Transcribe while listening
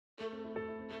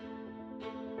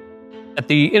At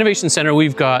the Innovation Center,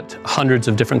 we've got hundreds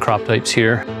of different crop types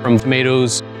here, from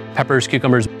tomatoes, peppers,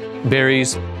 cucumbers,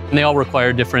 berries, and they all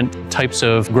require different types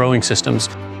of growing systems.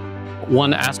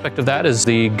 One aspect of that is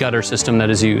the gutter system that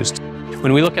is used.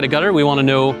 When we look at a gutter, we want to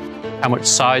know how much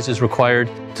size is required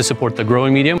to support the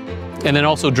growing medium. And then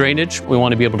also drainage. We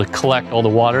want to be able to collect all the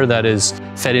water that is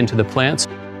fed into the plants.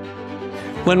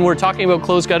 When we're talking about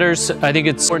closed gutters, I think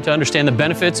it's important to understand the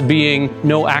benefits being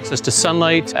no access to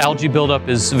sunlight, algae buildup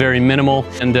is very minimal,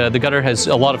 and the gutter has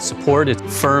a lot of support.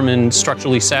 It's firm and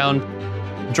structurally sound.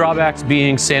 Drawbacks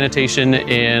being sanitation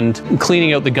and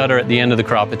cleaning out the gutter at the end of the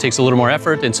crop. It takes a little more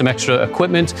effort and some extra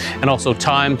equipment and also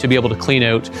time to be able to clean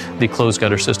out the closed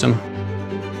gutter system.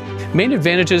 Main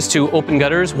advantages to open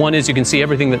gutters, one is you can see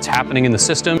everything that's happening in the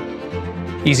system.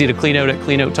 Easy to clean out at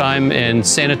clean out time and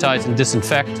sanitize and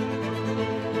disinfect.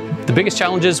 The biggest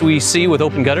challenges we see with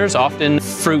open gutters, often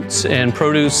fruits and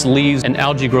produce, leaves and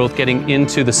algae growth getting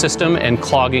into the system and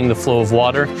clogging the flow of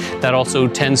water. That also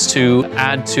tends to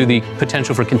add to the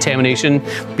potential for contamination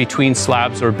between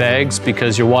slabs or bags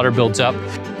because your water builds up.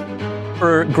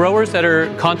 For growers that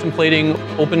are contemplating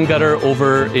open gutter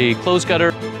over a closed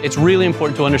gutter, it's really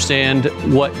important to understand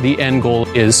what the end goal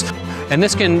is. And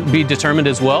this can be determined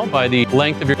as well by the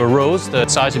length of your rows, the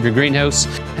size of your greenhouse,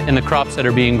 and the crops that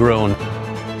are being grown.